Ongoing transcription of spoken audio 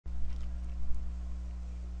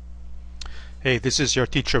Hey, this is your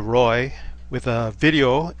teacher Roy with a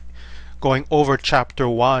video going over chapter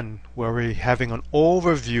 1 where we're having an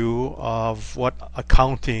overview of what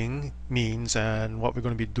accounting means and what we're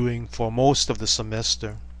going to be doing for most of the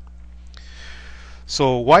semester.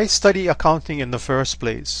 So why study accounting in the first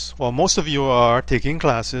place? Well, most of you are taking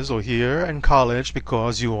classes or here in college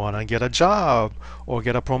because you want to get a job or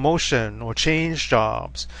get a promotion or change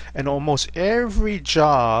jobs. And almost every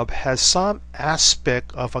job has some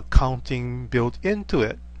aspect of accounting built into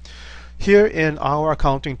it. Here in our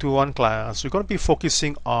Accounting 2-1 class, we're going to be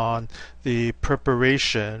focusing on the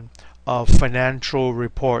preparation of financial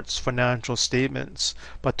reports, financial statements.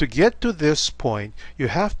 But to get to this point, you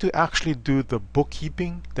have to actually do the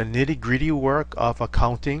bookkeeping, the nitty-gritty work of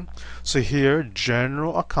accounting. So here,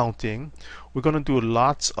 general accounting, we're going to do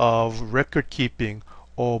lots of record keeping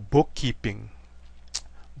or bookkeeping.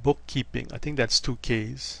 Bookkeeping, I think that's 2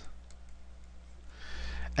 Ks.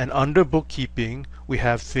 And under bookkeeping, we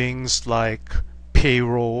have things like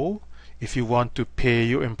payroll. If you want to pay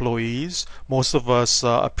your employees, most of us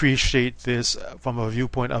appreciate this from a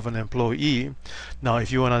viewpoint of an employee. Now,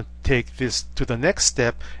 if you want to take this to the next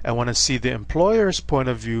step and want to see the employer's point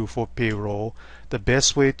of view for payroll, the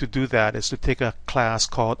best way to do that is to take a class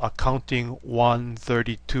called Accounting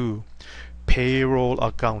 132, Payroll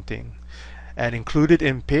Accounting. And included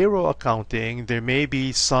in payroll accounting, there may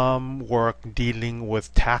be some work dealing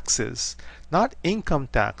with taxes, not income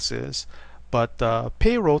taxes, but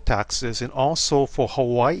payroll taxes. And also for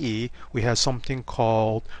Hawaii, we have something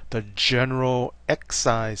called the general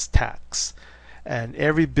excise tax. And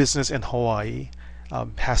every business in Hawaii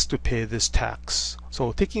has to pay this tax.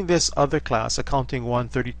 So taking this other class, Accounting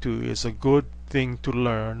 132, is a good thing to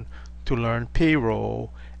learn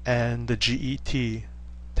payroll and the GET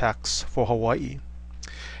tax for Hawaii.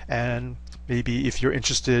 And maybe if you're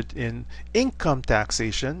interested in income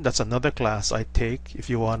taxation, that's another class I take if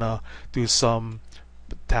you want to do some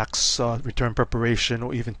tax return preparation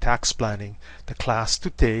or even tax planning. The class to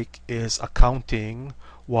take is Accounting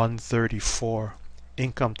 134,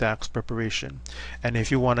 income tax preparation. And if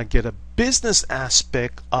you want to get a business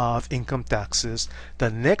aspect of income taxes, the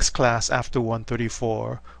next class after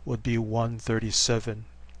 134 would be 137.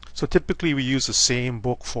 So typically we use the same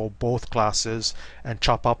book for both classes and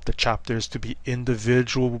chop up the chapters to be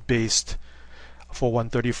individual based for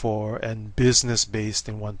 134 and business based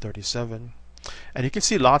in 137. And you can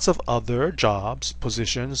see lots of other jobs,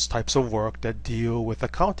 positions, types of work that deal with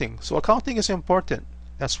accounting. So accounting is important.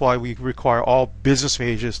 That's why we require all business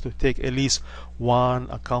majors to take at least one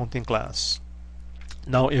accounting class.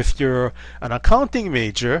 Now if you're an accounting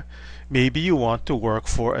major, maybe you want to work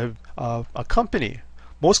for a company.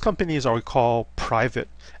 Most companies are called private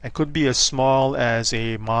and could be as small as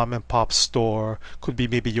a mom and pop store, could be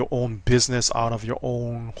maybe your own business out of your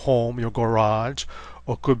own home, your garage,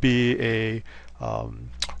 or could be a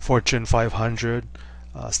Fortune 500,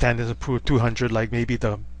 Standard & Poor's 200, like maybe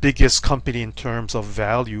the biggest company in terms of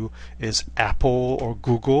value is Apple or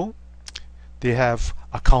Google. They have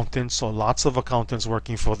accountants, so lots of accountants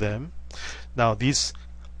working for them. Now these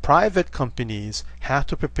private companies have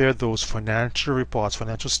to prepare those financial reports,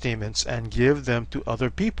 financial statements, and give them to other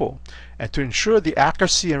people. And to ensure the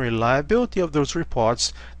accuracy and reliability of those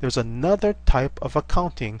reports, there's another type of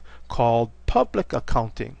accounting called public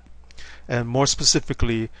accounting. And more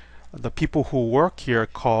specifically, the people who work here are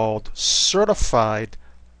called certified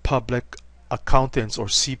public accountants or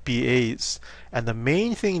CPAs. And the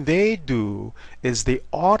main thing they do is they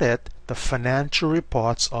audit the financial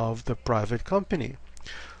reports of the private company.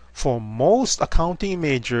 For most accounting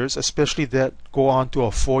majors, especially that go on to a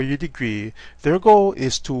 4-year degree, their goal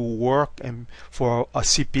is to work for a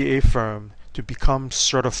CPA firm to become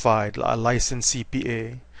certified, a licensed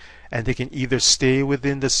CPA. And they can either stay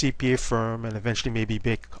within the CPA firm and eventually maybe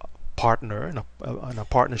make a partner in a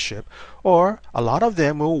partnership, or a lot of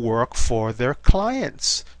them will work for their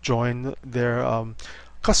clients, join their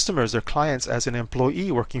customers, their clients as an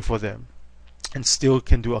employee working for them, and still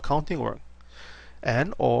can do accounting work.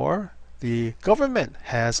 And or the government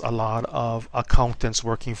has a lot of accountants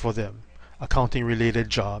working for them, accounting related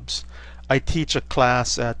jobs. I teach a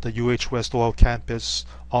class at the UH West Oil campus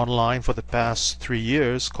online for the past 3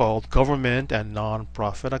 years called Government and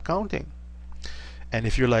Nonprofit Accounting. And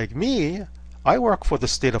if you're like me, I work for the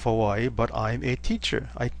state of Hawaii, but I'm a teacher.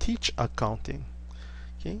 I teach accounting,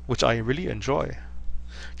 okay, which I really enjoy.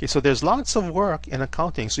 Okay, so there's lots of work in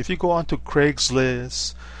accounting. So if you go on to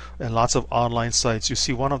Craigslist and lots of online sites, you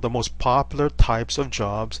see one of the most popular types of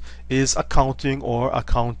jobs is accounting or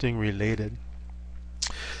accounting related.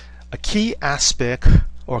 A key aspect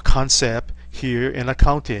or concept here in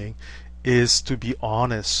accounting is to be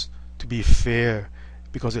honest, to be fair,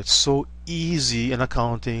 because it's so easy in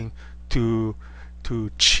accounting to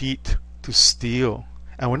cheat, to steal.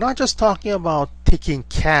 And we're not just talking about taking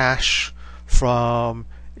cash from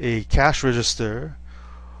a cash register,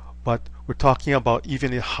 but we're talking about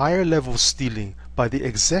even a higher level stealing by the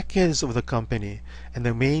executives of the company. And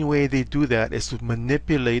the main way they do that is to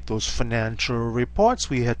manipulate those financial reports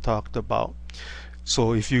we had talked about.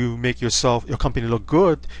 So if you make your company look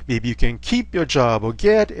good, maybe you can keep your job or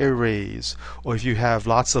get a raise. Or if you have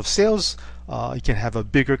lots of sales, you can have a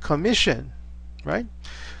bigger commission, right?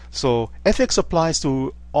 So ethics applies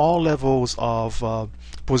to all levels of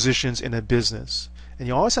positions in a business. And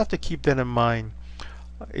you always have to keep that in mind.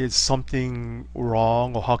 Is something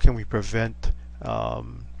wrong, or how can we prevent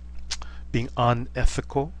being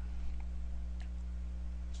unethical?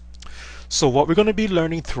 So what we're going to be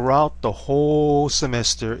learning throughout the whole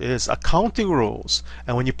semester is accounting rules.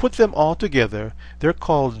 And when you put them all together, they're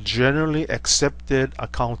called Generally Accepted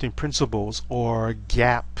Accounting Principles, or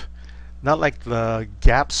GAP. Not like the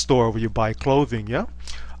Gap store where you buy clothing, yeah?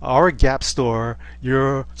 Our Gap store,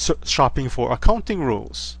 you're shopping for accounting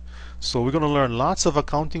rules. So we're going to learn lots of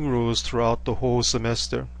accounting rules throughout the whole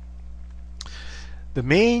semester. The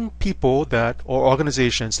main people or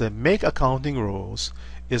organizations that make accounting rules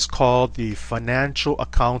is called the Financial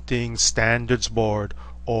Accounting Standards Board,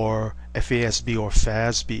 or FASB or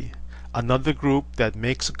FASB. Another group that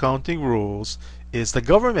makes accounting rules is the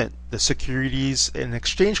government, the Securities and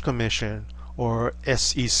Exchange Commission, or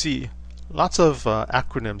SEC. Lots of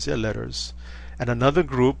acronyms, letters. And another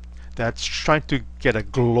group that's trying to get a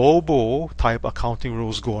global type accounting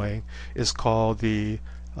rules going is called the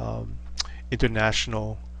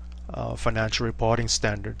International Financial Reporting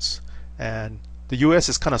Standards. And the US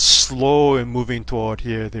is kind of slow in moving toward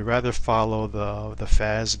here. They rather follow the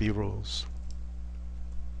FASB rules.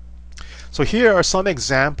 So here are some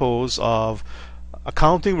examples of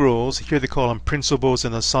accounting rules. Here they call them principles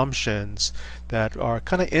and assumptions that are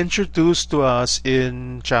kind of introduced to us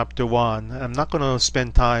in chapter 1. I'm not going to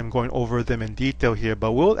spend time going over them in detail here,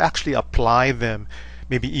 but we'll actually apply them,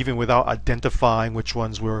 maybe even without identifying which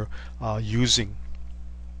ones we're using.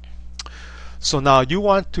 So now you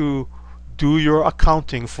want to do your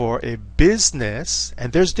accounting for a business,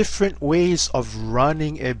 and there's different ways of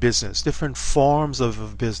running a business, different forms of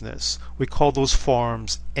a business. We call those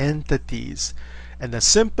forms entities. And the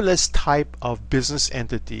simplest type of business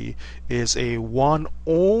entity is a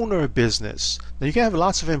one-owner business. Now you can have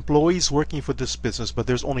lots of employees working for this business, but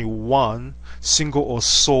there's only one single or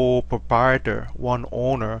sole proprietor, one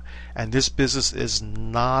owner, and this business is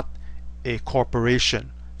not a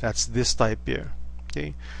corporation. That's this type here.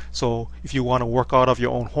 Okay, so if you want to work out of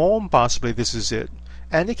your own home, possibly this is it.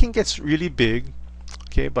 And it can get really big,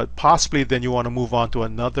 okay, but possibly then you want to move on to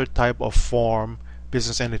another type of form,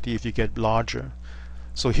 business entity, if you get larger.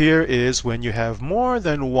 So here is when you have more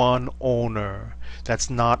than one owner. That's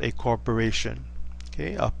not a corporation,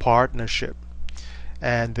 okay, a partnership.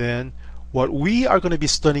 And then what we are going to be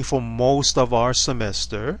studying for most of our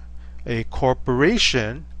semester, a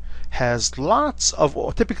corporation has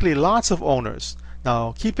typically lots of owners.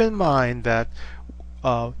 Now keep in mind that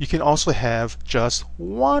you can also have just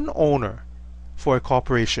one owner for a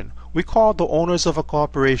corporation. We call the owners of a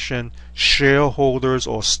corporation shareholders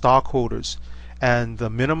or stockholders, and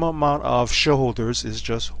the minimum amount of shareholders is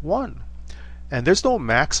just one. And there's no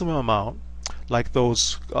maximum amount like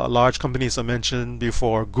those large companies I mentioned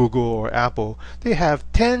before, Google or Apple. They have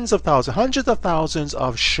tens of thousands, hundreds of thousands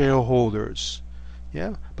of shareholders.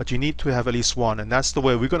 Yeah, but you need to have at least one, and that's the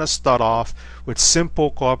way we're going to start off with simple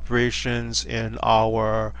corporations in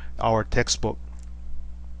our textbook.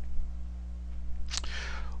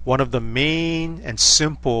 One of the main and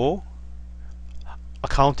simple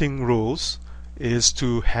accounting rules is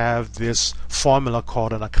to have this formula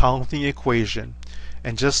called an accounting equation.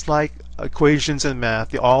 And just like equations in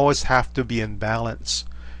math, they always have to be in balance.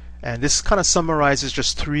 And this kind of summarizes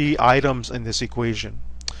just 3 items in this equation.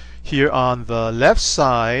 Here on the left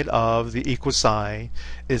side of the equal sign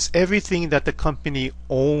is everything that the company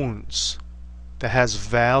owns that has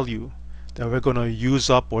value that we're going to use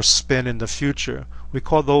up or spend in the future. We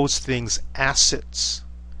call those things assets.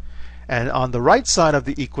 And on the right side of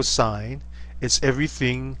the equal sign is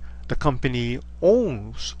everything the company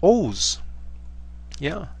owes.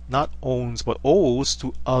 Yeah, not owns, but owes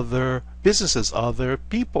to other businesses, other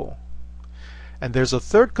people. And there's a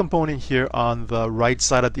third component here on the right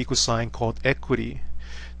side of the equal sign called equity.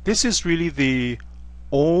 This is really the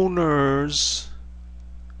owner's,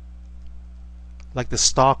 like the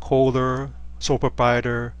stockholder, sole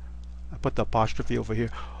proprietor, I put the apostrophe over here,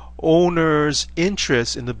 owner's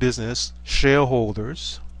interest in the business,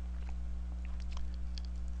 shareholders.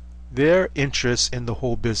 their interest in the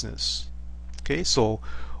whole business. Okay, so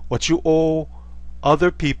what you owe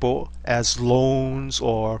other people as loans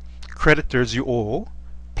or creditors you owe,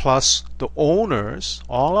 plus the owners,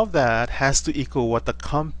 all of that has to equal what the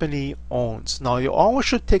company owns. Now you always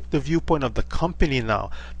should take the viewpoint of the company now,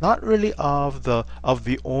 not really of the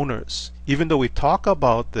owners. Even though we talk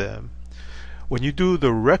about them, when you do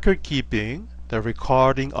the record keeping, the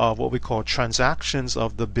recording of what we call transactions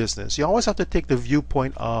of the business, you always have to take the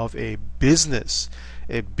viewpoint of a business.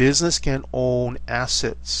 A business can own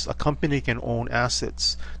assets. A company can own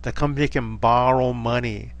assets. The company can borrow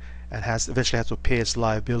money and eventually has to pay its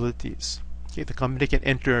liabilities. Okay, the company can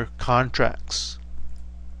enter contracts.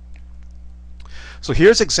 So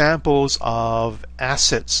here's examples of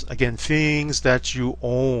assets. Again, things that you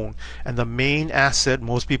own. And the main asset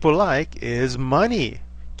most people like is money,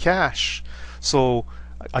 cash. So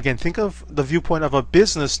again, think of the viewpoint of a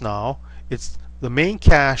business now. It's the main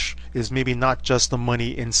cash is maybe not just the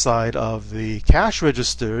money inside of the cash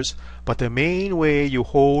registers, but the main way you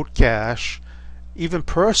hold cash, even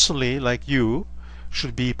personally like you,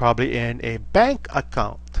 should be probably in a bank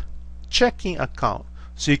account, checking account,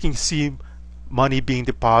 so you can see money being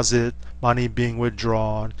deposited, money being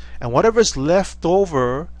withdrawn, and whatever's left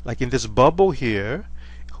over, like in this bubble here,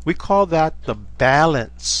 we call that the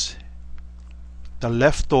balance. The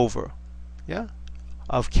leftover, yeah,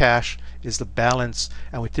 of cash is the balance,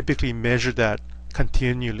 and we typically measure that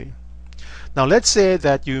continually. Now let's say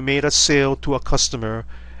that you made a sale to a customer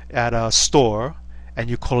at a store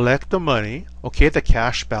and you collect the money. Okay, the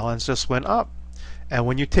cash balance just went up, and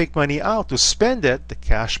when you take money out to spend it, the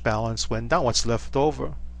cash balance went down, what's left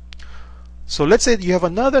over. So let's say you have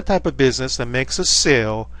another type of business that makes a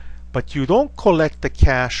sale, but you don't collect the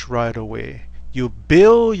cash right away. You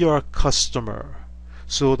bill your customer,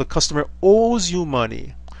 so the customer owes you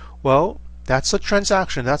money. Well, that's a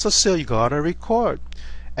transaction, that's a sale you gotta record,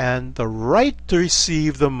 and the right to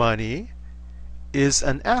receive the money is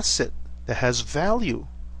an asset that has value,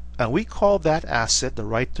 and we call that asset, the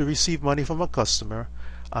right to receive money from a customer,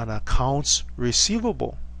 an accounts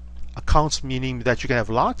receivable. Accounts meaning that you can have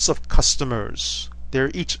lots of customers,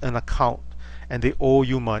 they're each an account and they owe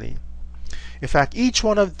you money. In fact, each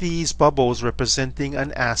one of these bubbles representing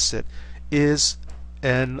an asset is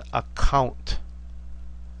an account.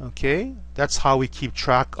 Okay, that's how we keep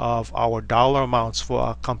track of our dollar amounts for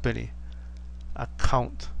our company.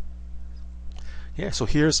 Account. Yeah, so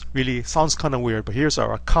here's, really sounds kind of weird, but here's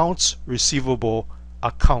our accounts receivable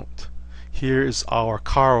account. Here is our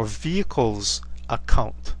car or vehicles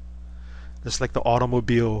account. Just like the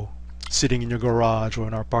automobile sitting in your garage or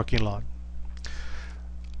in our parking lot.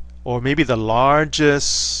 Or maybe the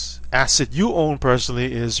largest asset you own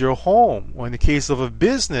personally is your home. Or in the case of a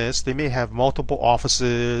business, they may have multiple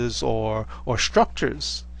offices or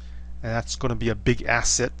structures, and that's going to be a big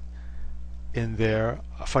asset in their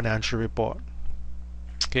financial report.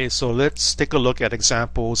 Okay, so let's take a look at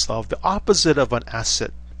examples of the opposite of an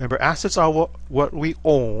asset. Remember, assets are what we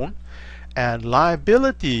own, and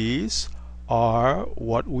liabilities are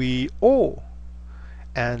what we owe.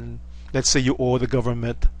 And let's say you owe the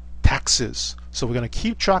government taxes. So we're going to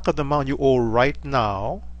keep track of the amount you owe right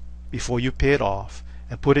now before you pay it off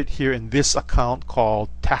and put it here in this account called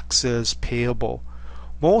taxes payable.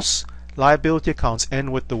 Most liability accounts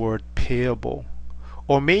end with the word payable.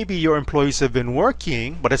 Or maybe your employees have been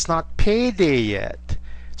working, but it's not payday yet.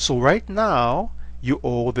 So right now, you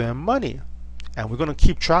owe them money. And we're going to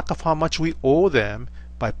keep track of how much we owe them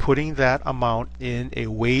by putting that amount in a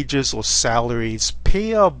wages or salaries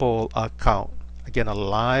payable account. Again, a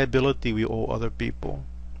liability we owe other people.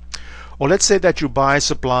 Or let's say that you buy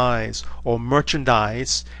supplies or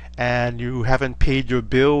merchandise and you haven't paid your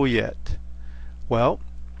bill yet. Well,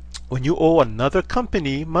 when you owe another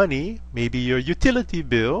company money, maybe your utility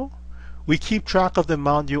bill, we keep track of the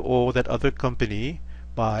amount you owe that other company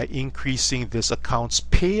by increasing this accounts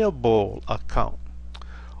payable account.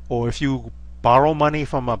 Or if you borrow money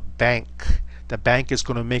from a bank, the bank is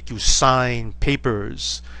going to make you sign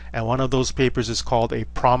papers, and one of those papers is called a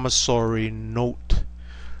promissory note.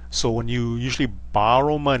 So when you usually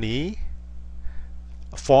borrow money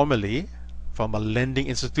formally from a lending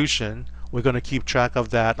institution, we're going to keep track of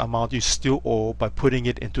that amount you still owe by putting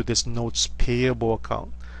it into this notes payable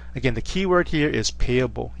account. Again, the key word here is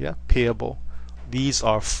payable. Yeah, payable. These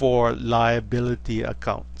are for liability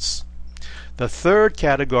accounts. The third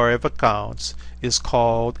category of accounts is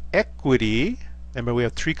called equity. Remember, we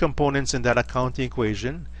have three components in that accounting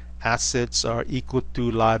equation. Assets are equal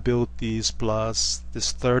to liabilities plus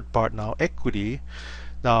this third part now, equity.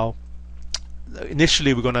 Now,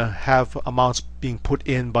 initially we're going to have amounts being put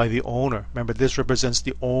in by the owner. Remember, this represents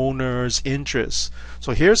the owner's interest.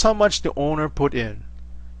 So here's how much the owner put in,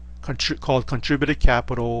 called contributed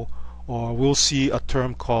capital, or we'll see a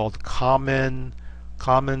term called common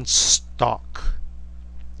stock.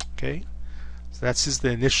 Okay, so that's just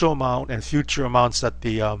the initial amount and future amounts that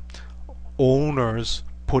the owners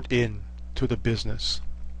put in to the business.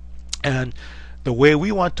 And the way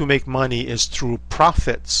we want to make money is through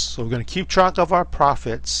profits. So we're going to keep track of our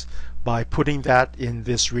profits by putting that in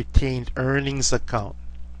this retained earnings account.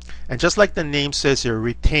 And just like the name says here,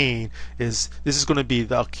 retain this is going to be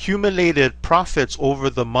the accumulated profits over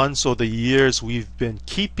the months or the years we've been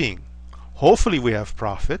keeping. Hopefully we have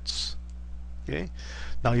profits. Okay.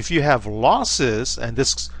 Now if you have losses and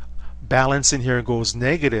this balance in here goes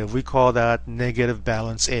negative, we call that negative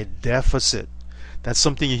balance a deficit. That's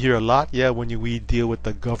something you hear a lot, when we deal with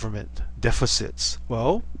the government. Deficits.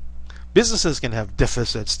 Well, businesses can have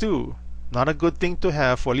deficits too. Not a good thing to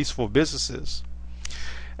have, at least for businesses.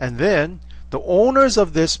 And then the owners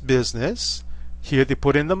of this business, here they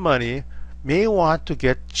put in the money, may want to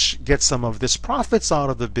get some of this profits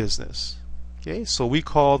out of the business. Okay, so we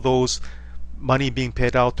call those money being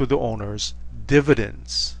paid out to the owners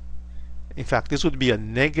dividends. In fact, this would be a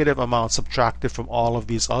negative amount subtracted from all of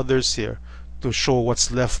these others here to show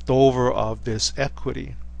what's left over of this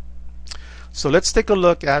equity. So let's take a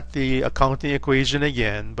look at the accounting equation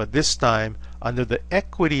again, but this time under the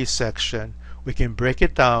equity section we can break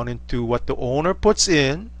it down into what the owner puts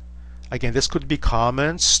in. Again, this could be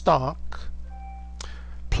common stock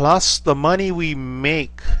plus the money we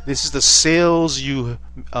make. This is the sales you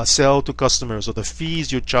sell to customers, or the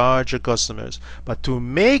fees you charge your customers. But to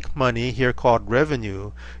make money, here called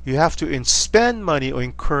revenue, you have to spend money or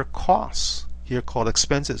incur costs, here called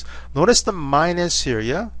expenses. Notice the minus here,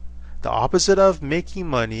 The opposite of making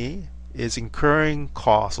money is incurring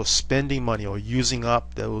costs or spending money or using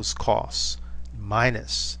up those costs.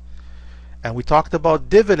 Minus. And we talked about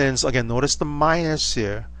dividends. Again, notice the minus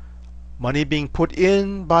here. Money being put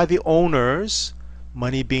in by the owners,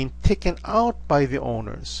 money being taken out by the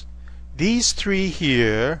owners. These three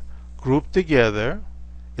here grouped together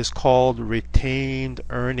is called retained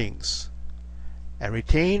earnings. And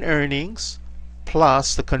retained earnings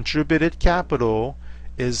plus the contributed capital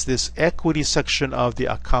is this equity section of the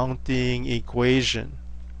accounting equation.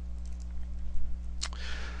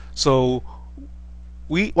 So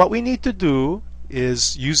what we need to do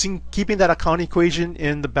is, keeping that accounting equation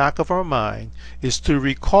in the back of our mind, is to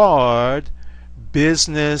record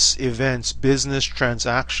business events, business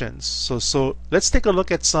transactions. So let's take a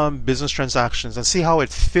look at some business transactions and see how it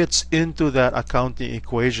fits into that accounting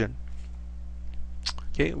equation.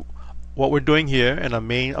 Okay, what we're doing here, and a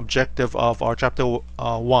main objective of our chapter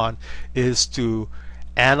 1, is to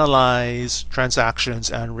analyze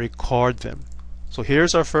transactions and record them. So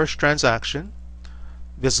here's our first transaction.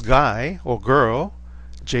 This guy or girl,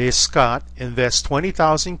 J. Scott, invests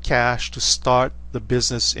 $20,000 cash to start the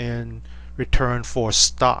business in return for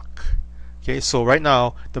stock. Okay, so right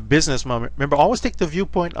now the business, remember, always take the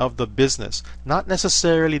viewpoint of the business, not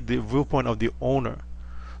necessarily the viewpoint of the owner.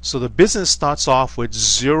 So the business starts off with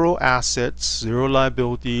 0 assets, 0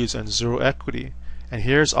 liabilities, and 0 equity. And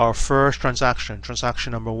here's our first transaction,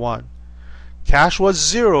 transaction number 1. Cash was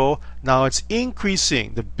 0, now it's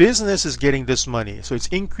increasing. The business is getting this money, so it's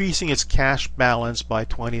increasing its cash balance by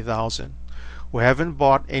 $20,000. We haven't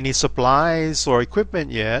bought any supplies or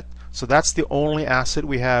equipment yet, so that's the only asset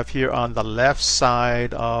we have here on the left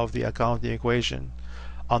side of the accounting equation.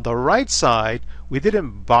 On the right side, we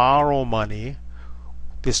didn't borrow money.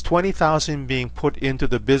 This $20,000 being put into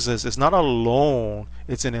the business is not a loan,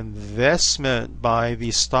 it's an investment by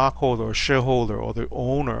the stockholder or shareholder or the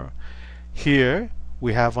owner. Here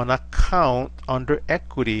we have an account under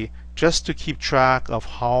equity just to keep track of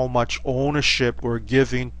how much ownership we're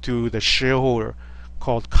giving to the shareholder,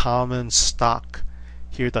 called common stock.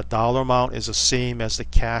 Here the dollar amount is the same as the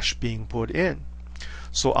cash being put in.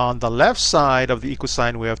 So on the left side of the equal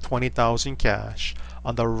sign we have $20,000 cash.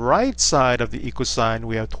 On the right side of the equal sign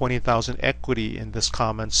we have $20,000 equity in this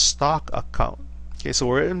common stock account. Okay, so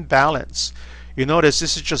we're in balance. You notice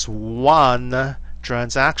this is just one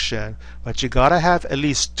transaction, but you gotta have at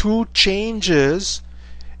least 2 changes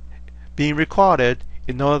being recorded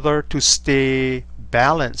in order to stay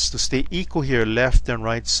balanced, to stay equal here, left and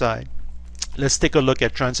right side. Let's take a look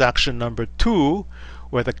at transaction number 2,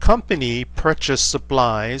 where the company purchased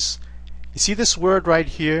supplies. You see this word right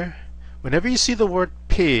here? Whenever you see the word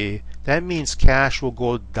pay, that means cash will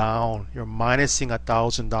go down. You're minusing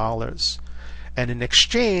 $1,000. And in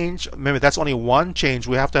exchange, remember that's only one change,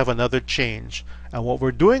 we have to have another change. And what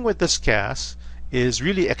we're doing with this cash is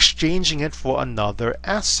really exchanging it for another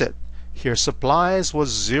asset. Here supplies was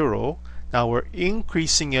 0. Now we're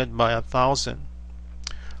increasing it by 1,000.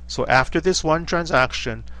 So after this one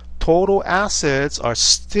transaction, total assets are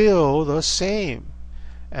still the same.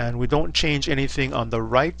 And we don't change anything on the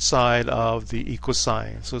right side of the equal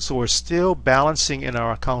sign. So we're still balancing in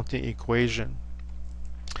our accounting equation.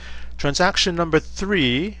 Transaction number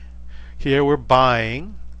 3, here we're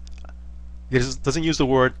buying. It doesn't use the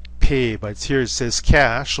word pay, but here it says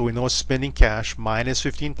cash, so we know it's spending cash minus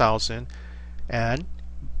 15,000 and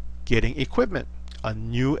getting equipment. A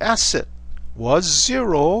new asset was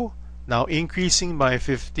 0, now increasing by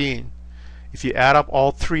 15. If you add up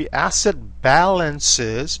all 3 asset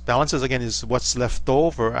balances again is what's left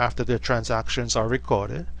over after the transactions are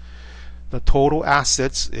recorded, the total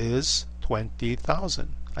assets is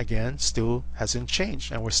 20,000. Again, still hasn't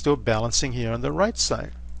changed, and we're still balancing here on the right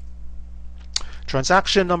side.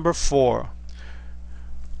 Transaction number 4,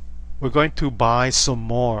 we're going to buy some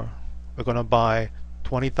more. We're going to buy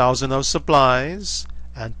 20,000 of supplies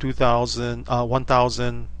and 200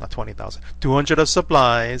 of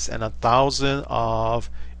supplies and 1,000 of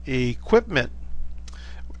equipment.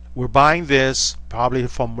 We're buying this probably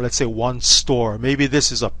from, let's say, one store. Maybe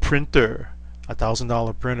this is a printer,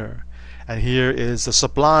 $1,000 printer, and here is the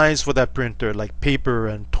supplies for that printer, like paper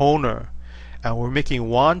and toner. And we're making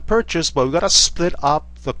one purchase, but we've got to split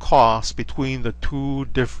up the cost between the 2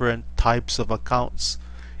 different types of accounts.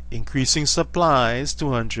 Increasing supplies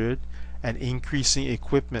 200 and increasing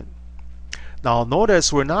equipment. Now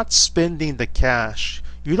notice we're not spending the cash.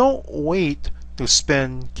 You don't wait to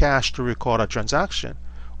spend cash to record a transaction.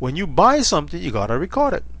 When you buy something, you gotta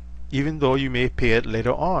record it, even though you may pay it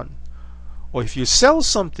later on. Or if you sell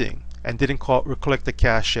something and didn't collect the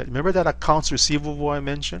cash yet, remember that accounts receivable I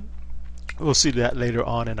mentioned? We'll see that later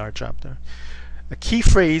on in our chapter. The key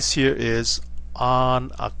phrase here is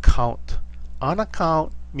on account. On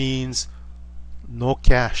account means no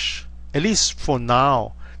cash. At least for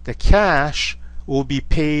now. The cash will be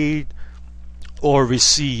paid or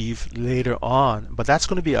received later on, but that's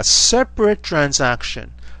going to be a separate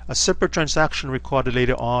transaction. A separate transaction recorded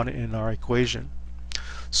later on in our equation.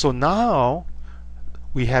 So now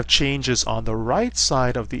we have changes on the right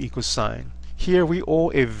side of the equal sign. Here we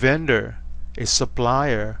owe a vendor, a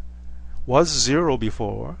supplier. Was 0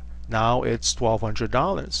 before, now it's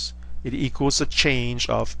 $1,200. It equals a change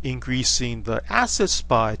of increasing the assets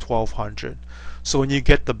by 1,200. So when you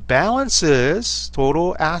get the balances,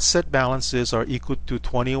 total asset balances are equal to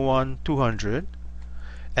 21,200,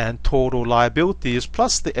 and total liabilities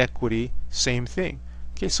plus the equity, same thing.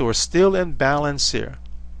 Okay, so we're still in balance here.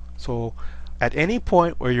 So at any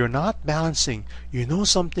point where you're not balancing, you know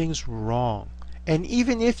something's wrong. And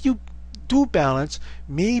even if you do balance,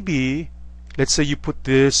 maybe let's say you put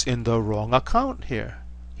this in the wrong account here.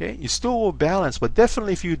 Okay, you still will balance, but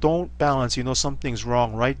definitely if you don't balance, you know something's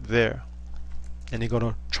wrong right there, and you're going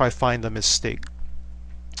to try find the mistake.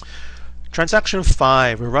 Transaction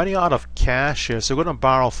 5, we're running out of cash here, so we're going to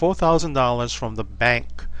borrow $4,000 from the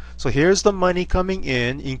bank. So here's the money coming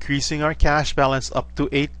in, increasing our cash balance up to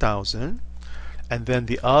 8,000, and then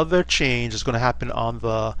the other change is going to happen on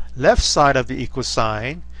the left side of the equal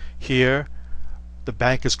sign. Here the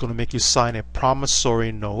bank is going to make you sign a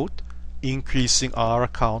promissory note, increasing our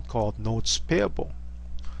account called notes payable.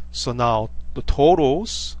 So now the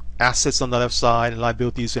totals, assets on the left side and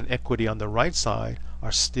liabilities and equity on the right side,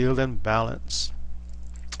 are still in balance.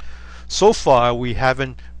 So far we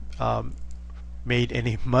haven't made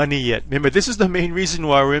any money yet. Remember, this is the main reason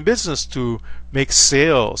why we're in business, to make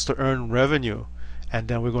sales, to earn revenue, and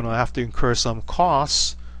then we're going to have to incur some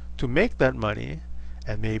costs to make that money,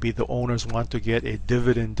 and maybe the owners want to get a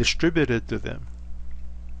dividend distributed to them.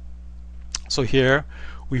 So here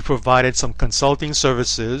we provided some consulting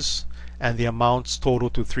services, and the amounts total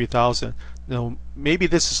to 3,000. Now maybe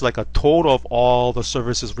this is like a total of all the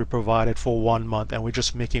services we provided for 1 month, and we're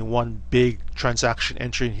just making one big transaction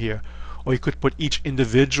entry in here. Or you could put each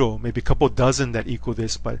individual, maybe a couple dozen that equal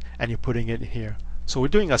this, and you're putting it in here. So we're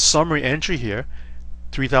doing a summary entry here.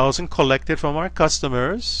 3,000 collected from our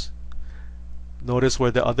customers. Notice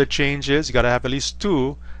where the other change is. You got to have at least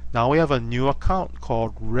 2. Now we have a new account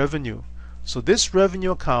called revenue. So this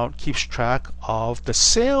revenue account keeps track of the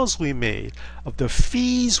sales we made, of the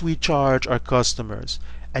fees we charge our customers.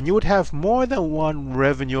 And you would have more than one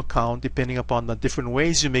revenue account depending upon the different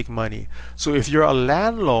ways you make money. So if you're a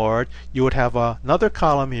landlord, you would have another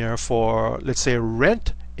column here for, let's say,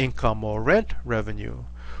 rent income or rent revenue.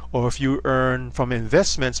 Or if you earn from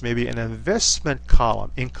investments, maybe an investment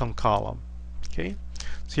column, income column. Okay,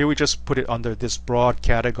 So here we just put it under this broad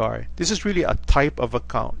category. This is really a type of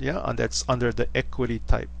account, yeah, and that's under the equity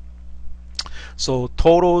type. So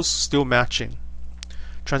totals still matching.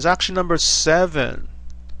 Transaction number 7.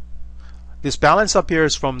 This balance up here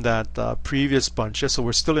is from that previous bunch, yeah? So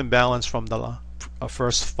we're still in balance from the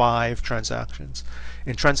first 5 transactions.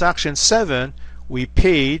 In transaction 7, we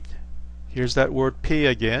paid, here's that word pay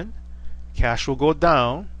again, cash will go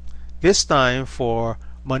down, this time for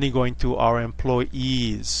money going to our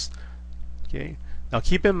employees. Okay. Now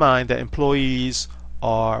keep in mind that employees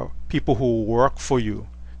are people who work for you.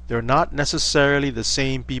 They're not necessarily the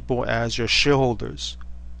same people as your shareholders.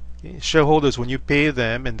 Okay. Shareholders, when you pay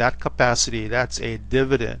them in that capacity, that's a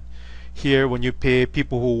dividend. Here, when you pay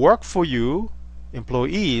people who work for you,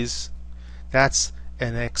 employees, that's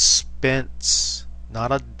an expense,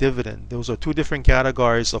 not a dividend. Those are 2 different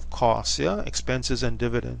categories of costs, yeah, expenses and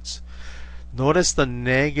dividends. Notice the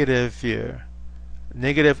negative here,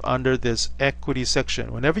 negative under this equity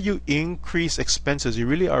section. Whenever you increase expenses, you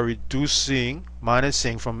really are reducing,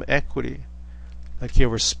 minusing from equity. Like here,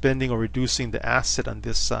 we're spending or reducing the asset on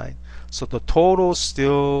this side. So the total is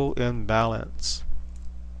still in balance.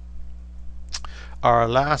 Our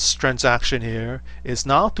last transaction here is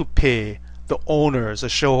now to pay the owners, the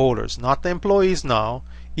shareholders, not the employees now.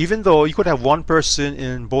 Even though you could have one person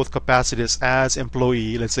in both capacities as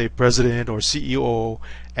employee, let's say president or CEO,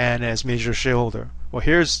 and as major shareholder. Well,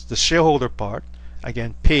 here's the shareholder part.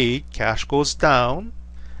 Again, paid, cash goes down.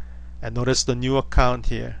 And notice the new account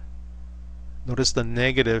here. Notice the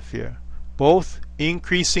negative here. Both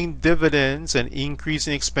increasing dividends and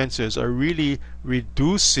increasing expenses are really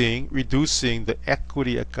reducing the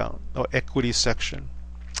equity account or equity section.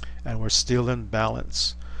 And we're still in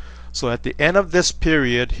balance. So at the end of this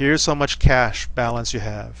period, here's how much cash balance you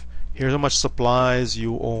have. Here's how much supplies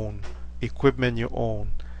you own, equipment you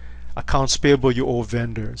own, accounts payable you owe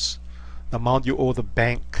vendors, the amount you owe the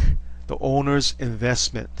bank, the owner's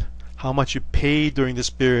investment, how much you paid during this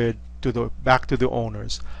period back to the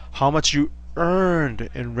owners, how much you earned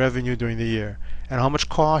in revenue during the year, and how much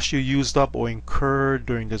cost you used up or incurred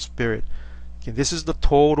during this period. Okay, this is the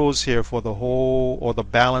totals here for the whole, or the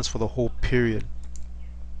balance for the whole period.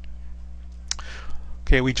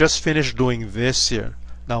 Okay, we just finished doing this here.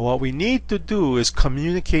 Now what we need to do is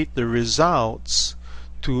communicate the results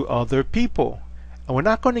to other people. And we're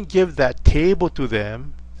not going to give that table to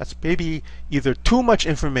them. That's maybe either too much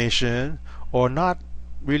information or not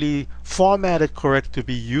really formatted correct to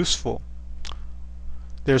be useful.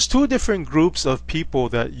 There's 2 different groups of people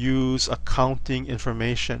that use accounting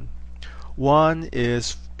information. One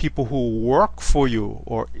is people who work for you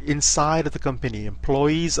or inside of the company,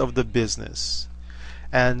 employees of the business.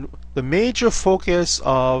 And the major focus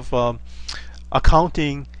of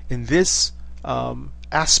accounting in this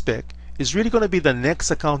aspect is really going to be the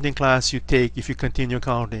next accounting class you take if you continue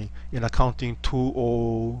accounting in Accounting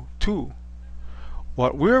 202.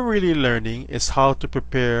 What we're really learning is how to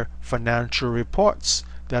prepare financial reports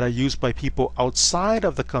that are used by people outside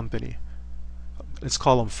of the company. Let's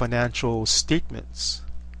call them financial statements.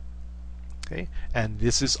 Okay, and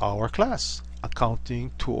this is our class,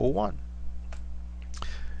 Accounting 201.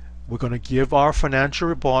 We're going to give our financial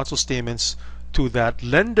reports or statements to that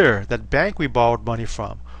lender, that bank we borrowed money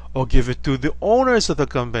from, or give it to the owners of the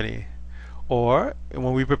company. Or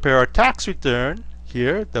when we prepare our tax return,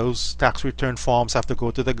 here those tax return forms have to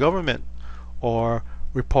go to the government, or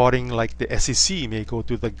reporting like the ACC may go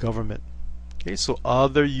to the government. Okay, so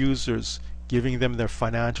other users, giving them their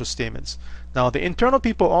financial statements. Now the internal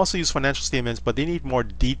people also use financial statements, but they need more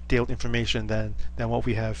detailed information than what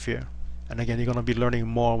we have here. And again, you're going to be learning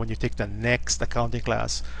more when you take the next accounting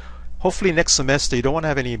class. Hopefully next semester you don't want to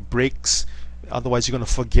have any breaks, otherwise you're going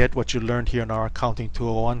to forget what you learned here in our Accounting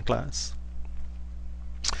 201 class.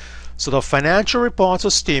 So the financial reports or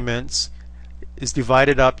statements is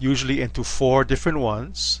divided up usually into 4 different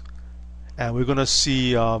ones, and we're going to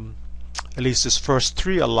see at least this first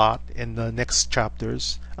 3 a lot in the next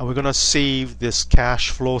chapters, and we're going to save this cash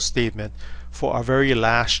flow statement for our very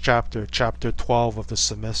last chapter, chapter 12 of the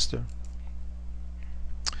semester.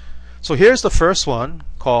 So here's the first one,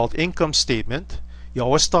 called income statement. You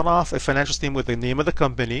always start off a financial statement with the name of the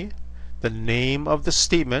company, the name of the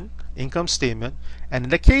statement, income statement, and in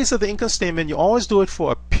the case of the income statement, you always do it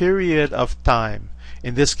for a period of time.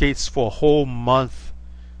 In this case, for a whole month,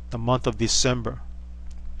 the month of December.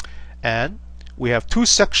 And we have 2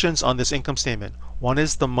 sections on this income statement. One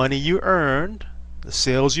is the money you earned, the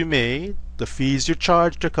sales you made, the fees you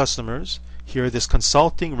charged to customers. Here, this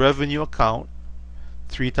consulting revenue account,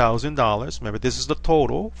 $3,000. Remember, this is the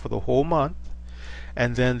total for the whole month.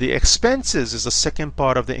 And then the expenses is the second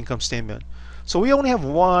part of the income statement. So we only have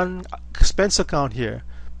one expense account here.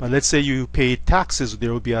 But let's say you pay taxes,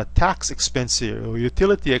 there will be a tax expense here, or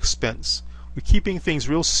utility expense. We're keeping things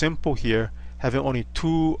real simple here, having only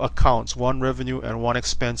two accounts, one revenue and one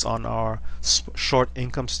expense on our short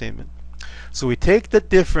income statement. So we take the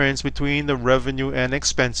difference between the revenue and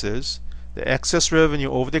expenses. The excess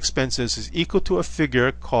revenue over the expenses is equal to a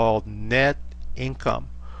figure called net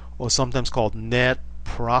income, or sometimes called net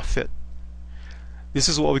profit. This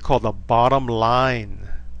is what we call the bottom line.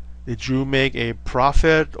 Did you make a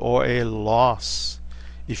profit or a loss?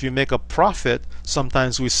 If you make a profit,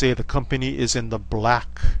 sometimes we say the company is in the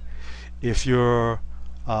black. If you're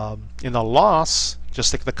in a loss,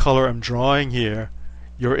 just like the color I'm drawing here,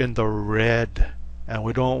 you're in the red. And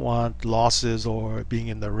we don't want losses or being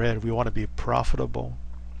in the red. We want to be profitable.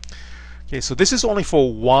 Okay, so this is only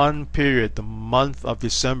for one period, the month of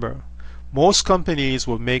December. Most companies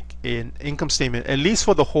will make an income statement at least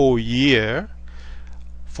for the whole year.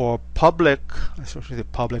 For public, especially the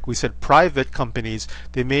public, we said private companies,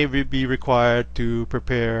 they may be required to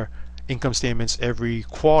prepare income statements every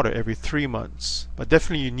quarter, every 3 months. But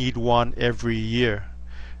definitely you need one every year,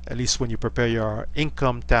 at least when you prepare your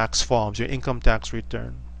income tax forms, your income tax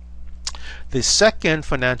return. The second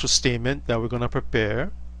financial statement that we're going to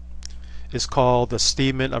prepare is called the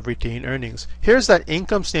statement of retained earnings. Here's that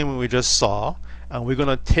income statement we just saw, and we're going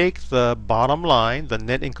to take the bottom line, the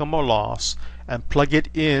net income or loss, and plug it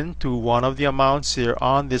into one of the amounts here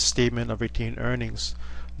on this statement of retained earnings.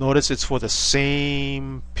 Notice it's for the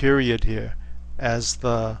same period here as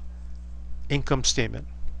the income statement.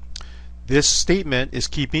 This statement is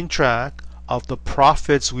keeping track of the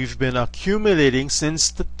profits we've been accumulating since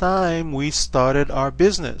the time we started our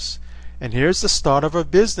business. And here's the start of our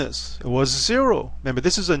business. It was 0. Remember,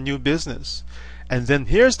 this is a new business. And then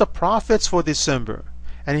here's the profits for December.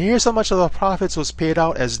 And here's how much of the profits was paid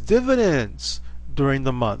out as dividends during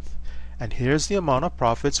the month. And here's the amount of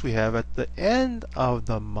profits we have at the end of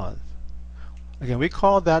the month. Again, we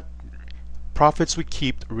call that profits we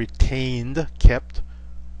keep retained, kept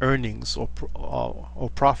earnings or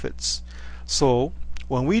profits. So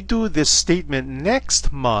when we do this statement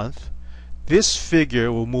next month, this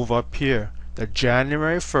figure will move up here. The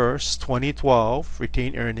January 1st, 2012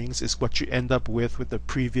 retained earnings is what you end up with the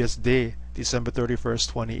previous day, December 31st,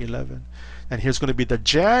 2011. And here's going to be the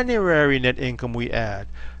January net income we add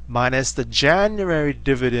minus the January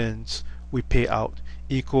dividends we pay out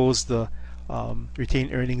equals the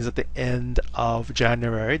retained earnings at the end of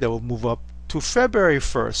January. That will move up to February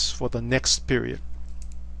 1st for the next period.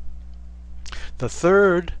 The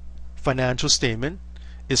third financial statement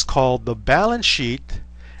is called the balance sheet,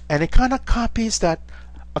 and it kind of copies that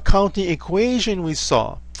accounting equation we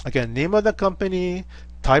saw. Again, name of the company,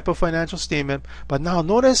 type of financial statement, but now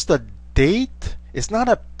notice the date is not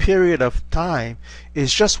a period of time.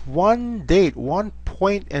 It's just one date, one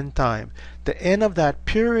point in time, the end of that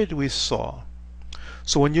period we saw.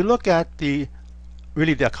 So when you look at the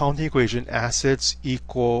accounting equation, assets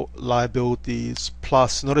equal liabilities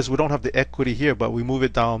plus, notice we don't have the equity here, but we move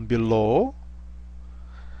it down below.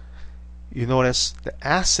 You notice the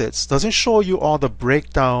assets doesn't show you all the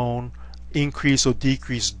breakdown, increase or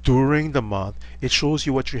decrease during the month. It shows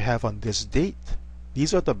you what you have on this date.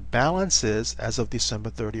 These are the balances as of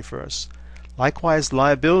December 31st. Likewise,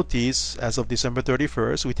 liabilities as of December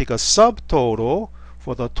 31st, we take a subtotal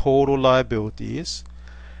for the total liabilities.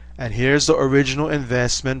 And here's the original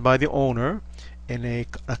investment by the owner in an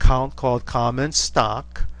account called common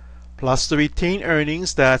stock, plus the retained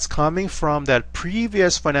earnings that's coming from that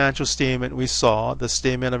previous financial statement we saw, the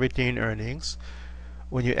statement of retained earnings.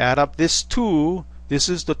 When you add up this two, this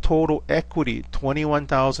is the total equity,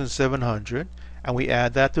 $21,700, and we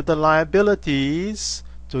add that to the liabilities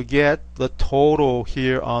to get the total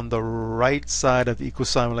here on the right side of the equal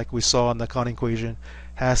sign, like we saw in the accounting equation,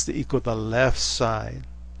 has to equal the left side.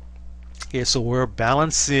 Okay, so we're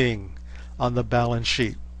balancing on the balance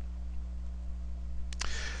sheet.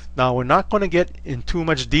 Now we're not going to get in too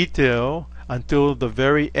much detail until the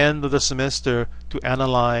very end of the semester to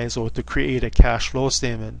analyze or to create a cash flow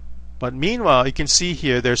statement. But meanwhile, you can see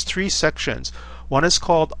here there's 3 sections. One is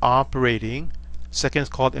called operating, second is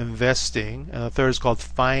called investing, and the third is called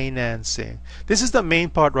financing. This is the main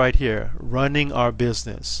part right here, running our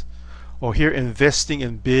business. Or here, investing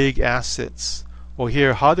in big assets. Or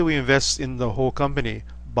here, how do we invest in the whole company?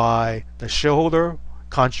 By the shareholder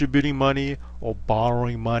contributing money or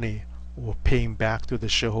borrowing money or paying back to the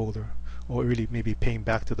shareholder, or really maybe paying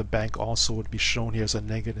back to the bank also would be shown here as a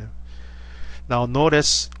negative. Now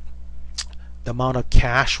notice the amount of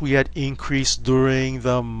cash we had increased during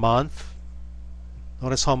the month.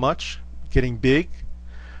 Notice how much? Getting big.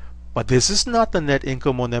 But this is not the net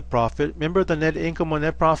income or net profit. Remember, the net income or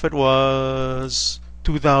net profit was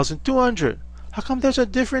 2,200. How come there's a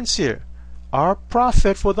difference here? Our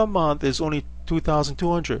profit for the month is only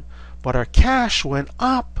 2,200, but our cash went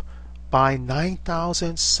up by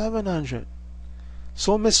 9,700.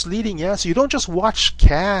 So misleading, yes. You don't just watch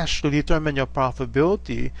cash to determine your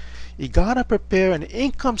profitability. You gotta prepare an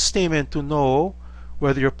income statement to know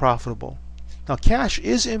whether you're profitable. Now, cash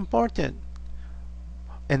is important,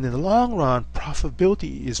 and in the long run,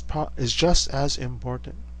 profitability is just as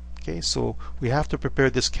important. Okay, so we have to prepare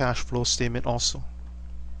this cash flow statement also.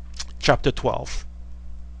 Chapter 12.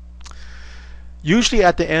 Usually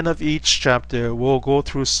at the end of each chapter, we'll go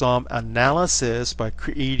through some analysis by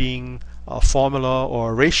creating a formula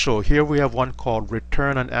or a ratio. Here we have one called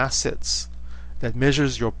return on assets that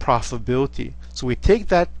measures your profitability. So we take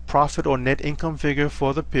that profit or net income figure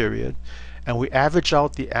for the period and we average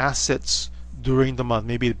out the assets during the month,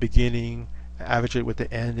 maybe the beginning, average it with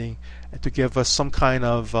the ending, and to give us some kind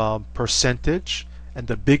of percentage. And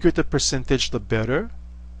the bigger the percentage, the better.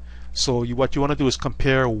 So what you want to do is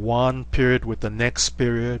compare one period with the next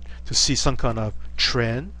period to see some kind of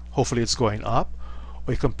trend. Hopefully it's going up.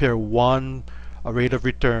 Or you compare one rate of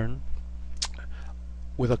return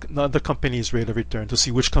with another company's rate of return to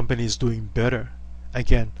see which company is doing better.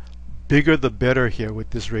 Again, bigger the better here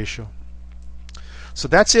with this ratio. So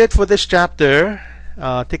that's it for this chapter.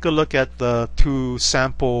 Take a look at the 2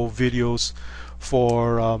 sample videos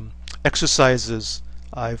for exercises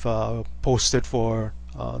I've posted for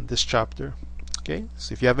this chapter. Okay,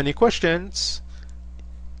 so if you have any questions,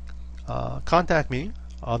 contact me.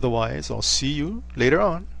 Otherwise, I'll see you later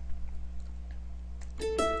on.